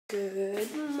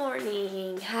Good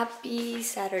morning. Happy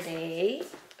Saturday.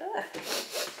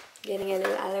 Getting a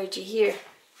little allergy here.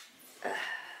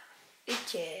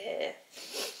 Itchy.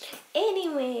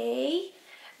 Anyway,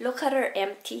 look at our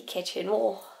empty kitchen.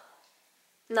 Oh,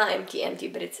 not empty,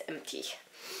 but it's empty.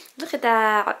 Look at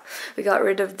that. We got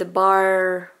rid of the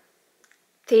bar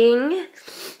thing.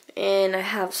 And I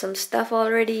have some stuff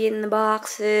already in the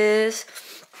boxes.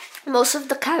 Most of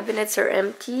the cabinets are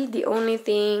empty. The only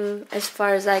thing, as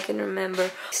far as I can remember,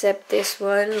 except this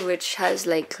one, which has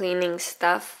like cleaning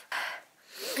stuff.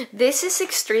 This is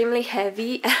extremely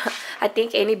heavy. I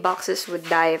think any boxes would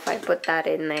die if I put that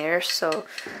in there. So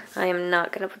I am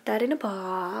not gonna put that in a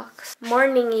box.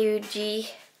 Morning, Yuji.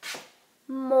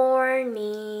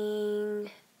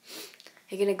 Morning.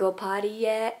 You gonna go potty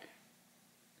yet?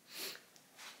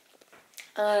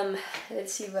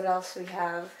 Let's see what else we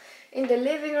have. In the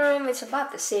living room, it's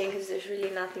about the same because there's really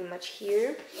nothing much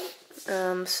here.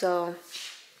 So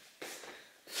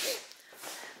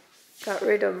got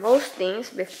rid of most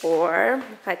things before.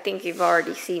 I think you've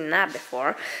already seen that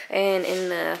before. And in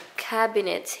the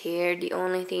cabinets here, the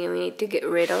only thing we need to get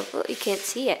rid of, well, you can't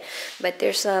see it, but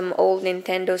there's some old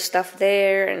Nintendo stuff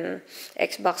there, and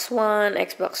Xbox One,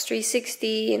 Xbox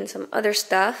 360, and some other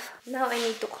stuff. Now I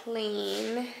need to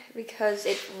clean because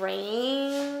it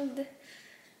rained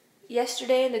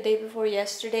yesterday and the day before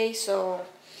yesterday, so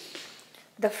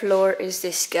the floor is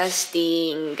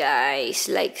disgusting, guys.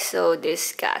 Like, so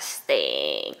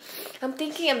disgusting. I'm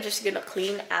thinking I'm just gonna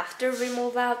clean after we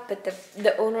move out, but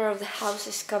the owner of the house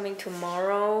is coming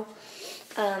tomorrow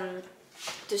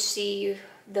to see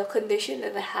the condition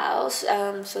of the house,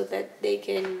 so that they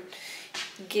can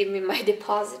give me my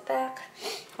deposit back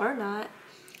or not.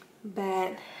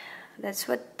 But that's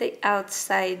what the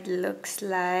outside looks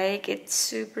like. It's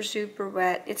super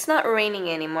wet. It's not raining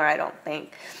anymore, I don't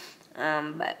think.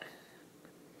 But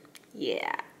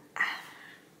yeah.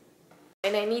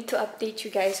 And I need to update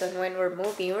you guys on when we're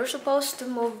moving. We're supposed to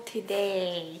move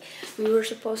today. We were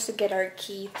supposed to get our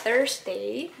key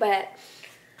Thursday, but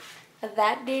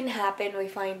that didn't happen. We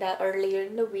find out earlier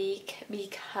in the week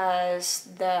because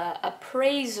the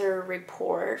appraiser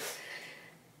report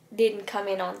didn't come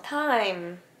in on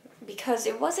time, because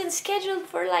it wasn't scheduled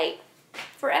for like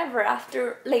forever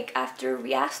after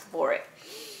we asked for it,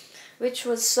 which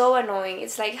was so annoying.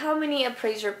 It's like, how many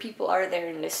appraiser people are there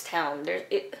in this town?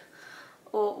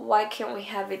 Well, why can't we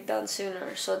have it done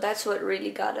sooner? So that's what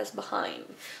really got us behind.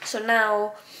 So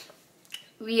now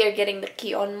we are getting the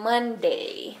key on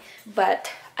Monday, but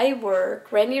I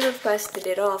work. Randy requested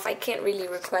it off. I can't really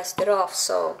request it off,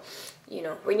 so you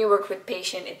know, when you work with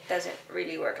patient, it doesn't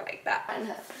really work like that.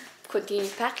 And continue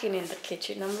packing in the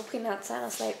kitchen. I'm looking outside. I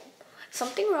was like,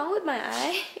 something wrong with my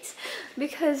eyes?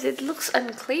 Because it looks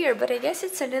unclear, but I guess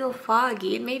it's a little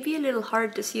foggy. It may be a little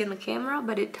hard to see on the camera,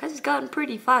 but it has gotten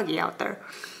pretty foggy out there.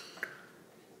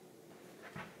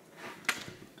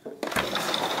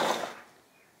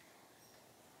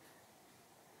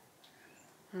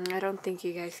 I don't think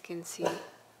you guys can see.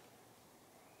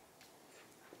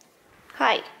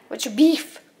 Hi, what's your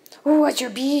beef? Oh, what's your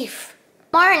beef?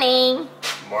 Morning.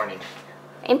 Morning.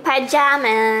 In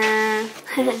pajama.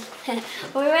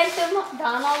 We went to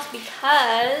McDonald's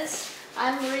because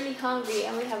I'm really hungry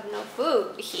and we have no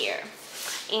food here.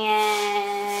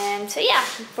 And so yeah,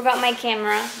 forgot my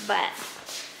camera, but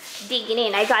digging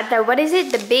in. I got the, what is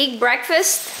it? The big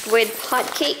breakfast with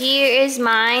hot cake. Here is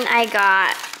mine. I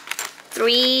got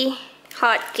 3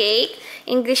 hot cake.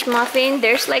 English muffin.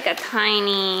 There's like a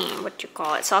tiny, what you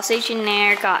call it, sausage in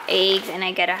there. Got eggs, and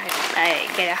I get a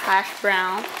hash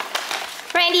brown.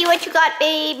 Randy, what you got,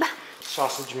 babe?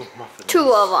 Sausage McMuffin.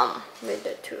 2 of them. With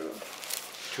the 2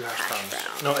 hash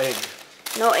browns. No egg.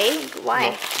 No egg? Why?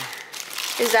 No.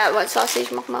 Is that what sausage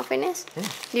McMuffin is?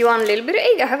 Do you want a little bit of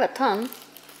egg? I have a ton.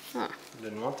 I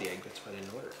didn't want the egg, that's why I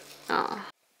didn't order it. Oh.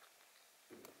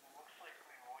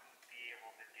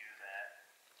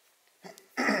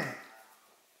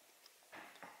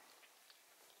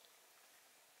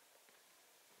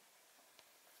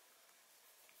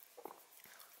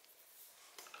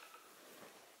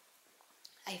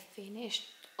 I finished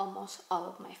almost all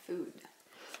of my food.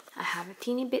 I have a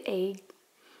teeny bit egg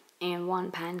and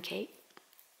 1 pancake.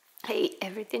 I ate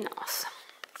everything else.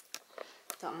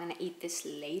 So I'm gonna eat this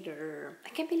later. I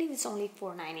can't believe it's only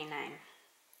 $4.99.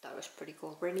 That was pretty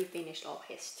cool. Randy finished all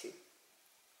his too.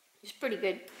 It's pretty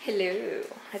good. Hello.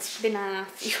 It's been a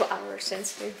few hours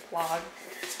since we vlogged.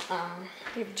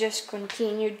 We've just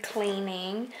continued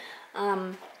cleaning.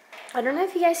 I don't know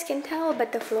if you guys can tell,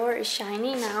 but the floor is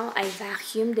shiny now. I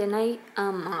vacuumed and I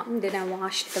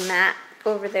washed the mat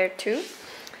over there too.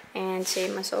 And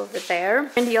same as over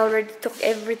there. And he already took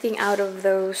everything out of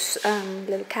those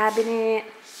little cabinet.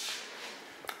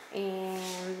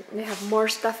 And they have more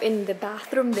stuff in the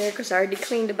bathroom there because I already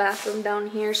cleaned the bathroom down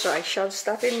here, so I shoved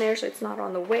stuff in there so it's not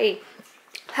on the way.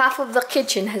 Half of the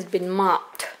kitchen has been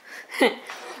mopped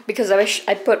because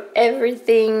I put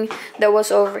everything that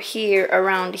was over here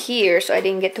around here, so I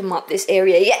didn't get to mop this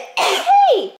area yet.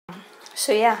 Hey!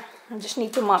 So yeah, I just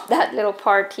need to mop that little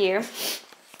part here.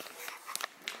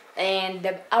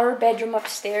 And our bedroom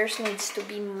upstairs needs to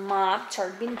be mopped or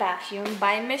been vacuumed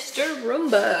by Mr.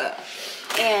 Roomba.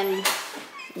 And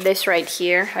this right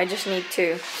here, I just need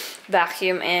to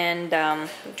vacuum and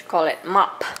what you call it,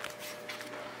 mop.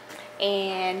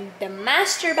 And the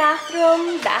master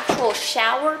bathroom, the actual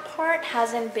shower part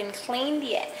hasn't been cleaned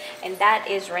yet, and that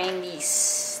is Randy's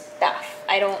stuff.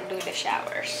 I don't do the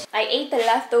showers. I ate the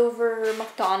leftover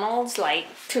McDonald's like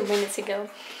 2 minutes ago.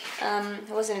 I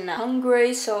wasn't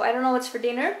hungry, so I don't know what's for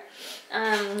dinner.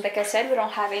 Like I said, we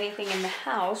don't have anything in the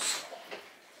house,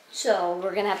 so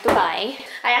we're gonna have to buy.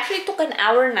 I actually took an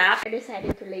hour nap. I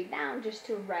decided to lay down just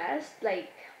to rest,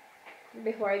 like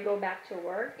before I go back to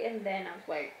work, and then I was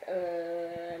like,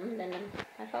 then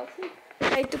I fell asleep.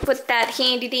 I like to put that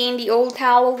handy dandy old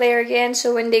towel there again,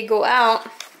 so when they go out,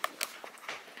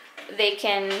 they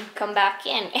can come back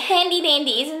in. Handy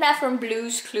dandy, isn't that from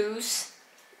Blue's Clues?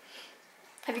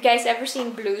 Have you guys ever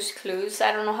seen Blue's Clues?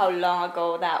 I don't know how long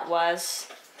ago that was,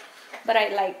 but I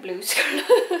like Blue's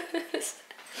Clues.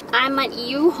 I'm at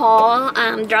U-Haul.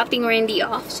 I'm dropping Randy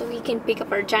off so he can pick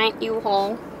up our giant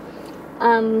U-Haul.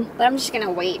 But I'm just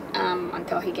gonna wait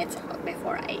until he gets out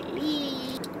before I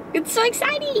leave. It's so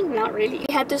exciting! Not really.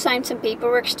 We had to sign some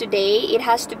paperwork today. It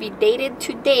has to be dated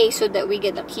today so that we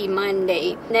get the key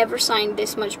Monday. Never signed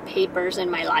this much papers in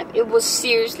my life. It was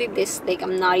seriously this thick.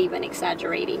 I'm not even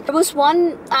exaggerating. There was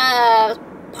one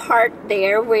part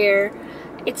there where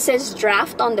it says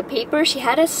draft on the paper. She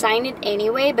had to sign it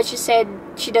anyway, but she said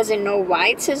she doesn't know why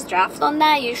it says draft on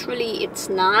that. Usually it's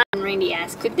not. And Randy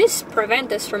asked, could this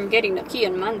prevent us from getting the key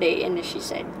on Monday? And she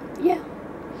said, yeah.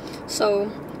 So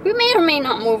we may or may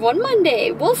not move on Monday.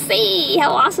 We'll see.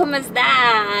 How awesome is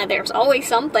that? There's always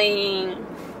something.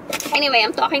 Anyway,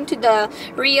 I'm talking to the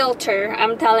realtor.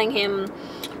 I'm telling him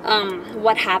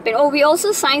what happened. Oh, we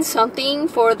also signed something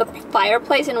for the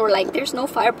fireplace, and we're like, there's no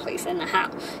fireplace in the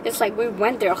house. It's like we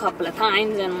went there a couple of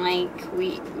times, and like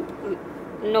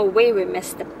no way we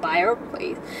missed the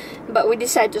fireplace. But we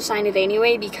decided to sign it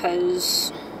anyway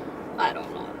because I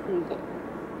don't know.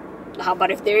 How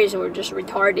about if there is, we're just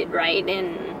retarded, right?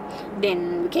 And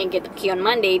then we can't get the key on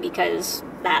Monday because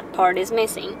that part is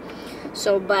missing.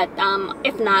 So, but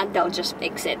if not, they'll just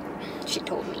fix it, she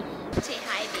told me. Say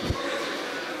hi, baby.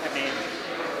 Hi, babe.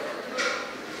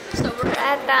 So we're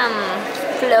at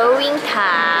Flowing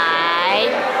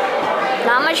Tide.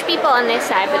 Not much people on this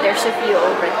side, but there's a few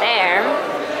over there.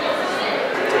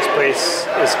 This place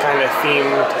is kind of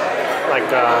themed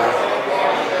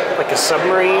like a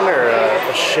submarine or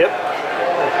a ship.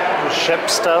 Ship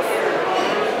stuff.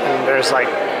 And there's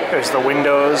the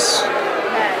windows.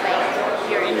 Like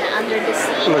you're under the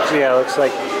sea. Looks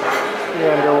like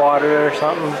you're underwater or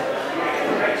something.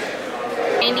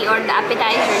 Randy ordered the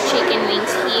appetizer chicken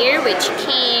wings here, which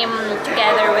came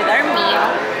together with our meal.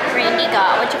 Randy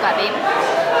got, what you got, babe?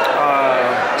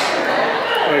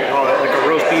 What do you call it? Like a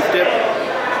roast beef dip?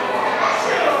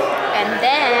 And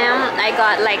then I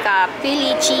got like a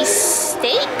Philly cheese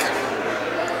steak.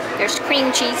 There's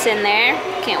cream cheese in there.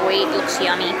 Can't wait, looks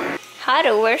yummy.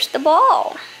 Haru, where's the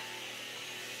ball?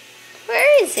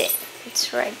 Where is it?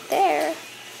 It's right there.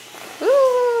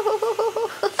 Ooh.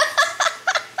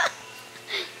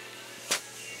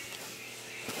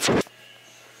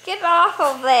 Get off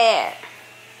of there.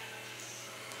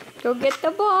 Go get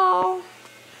the ball.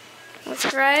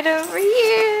 It's right over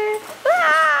here.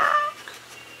 Ah!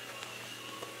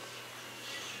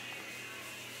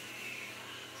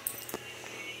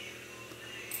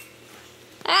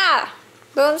 Ah!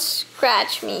 Don't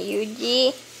scratch me,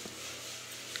 Yuji.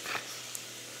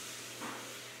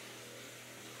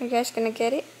 Are you guys gonna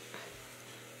get it?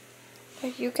 Are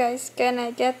you guys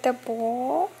gonna get the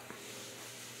ball?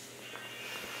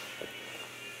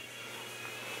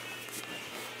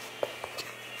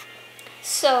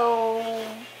 So,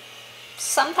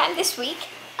 sometime this week,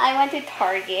 I went to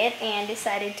Target and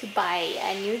decided to buy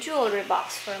a new jewelry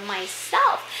box for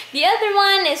myself. The other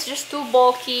one is just too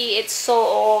bulky. It's so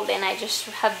old and I just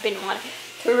have been wanting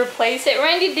to replace it.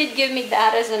 Randy did give me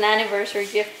that as an anniversary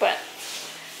gift, but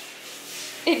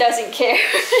he doesn't care.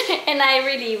 And I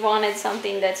really wanted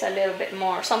something that's a little bit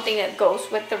more, something that goes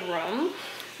with the room.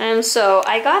 And so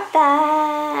I got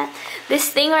that. This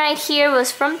thing right here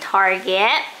was from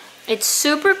Target. It's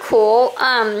super cool.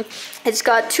 It's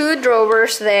got 2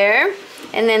 drawers there,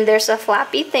 and then there's a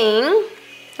flappy thing.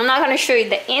 I'm not gonna show you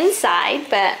the inside,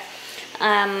 but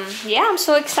yeah, I'm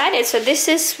so excited. So this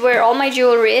is where all my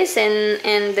jewelry is,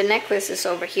 and the necklace is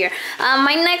over here.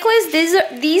 My necklace,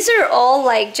 these are all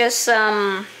like just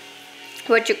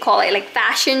what you call it, like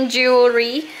fashion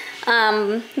jewelry.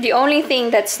 The only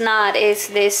thing that's not is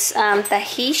this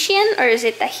Tahitian, or is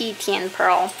it Tahitian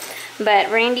pearl?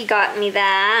 But Randy got me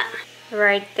that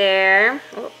right there.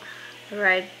 Oh,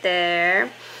 right there.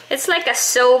 It's like a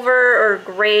silver or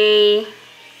gray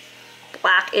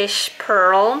blackish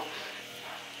pearl.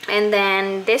 And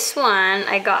then this one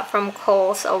I got from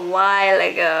Kohl's a while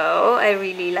ago. I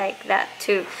really like that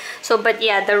too. So, but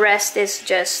yeah, the rest is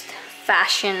just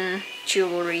fashion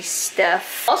jewelry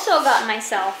stuff. Also got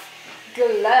myself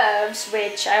gloves,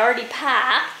 which I already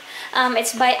packed.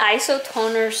 It's by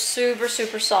Isotoner,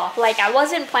 super soft. Like, I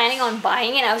wasn't planning on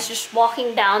buying it. I was just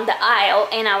walking down the aisle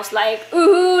and I was like,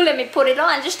 ooh, let me put it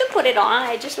on. Just to put it on.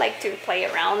 I just like to play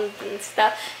around and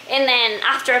stuff. And then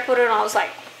after I put it on, I was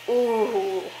like,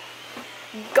 ooh,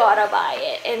 gotta buy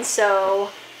it. And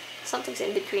so something's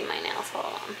in between my nails, hold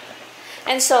on.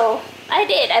 And so I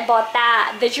did. I bought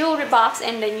that, the jewelry box,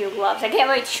 and the new gloves. I can't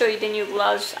wait to show you the new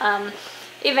gloves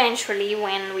eventually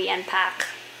when we unpack,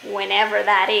 whenever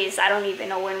that is. I don't even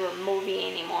know when we're moving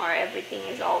anymore. Everything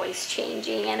is always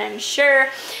changing, and I'm sure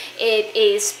it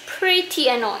is pretty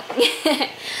annoying.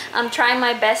 I'm trying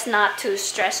my best not to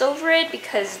stress over it,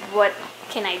 because what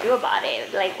can I do about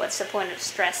it? Like, what's the point of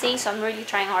stressing? So I'm really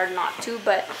trying hard not to,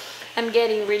 but I'm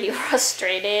getting really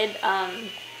frustrated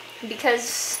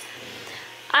because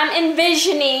I'm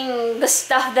envisioning the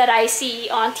stuff that I see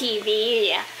on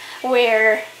TV,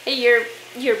 where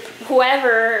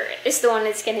whoever is the one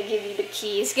that's gonna give you the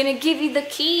key is gonna give you the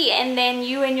key, and then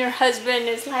you and your husband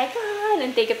is like, ah, and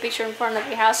then take a picture in front of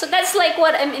your house. So that's like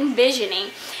what I'm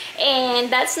envisioning, and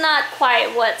that's not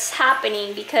quite what's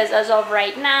happening, because as of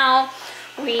right now,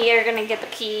 we are gonna get the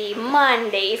key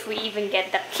Monday, if we even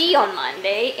get the key on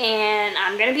Monday, and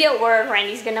I'm gonna be at work.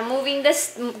 Randy's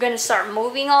gonna start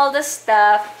moving all the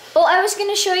stuff. Oh, I was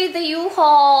gonna show you the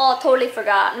U-Haul. Totally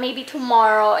forgot. Maybe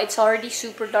tomorrow. It's already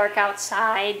super dark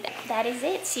outside. That is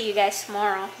it. See you guys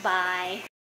tomorrow. Bye.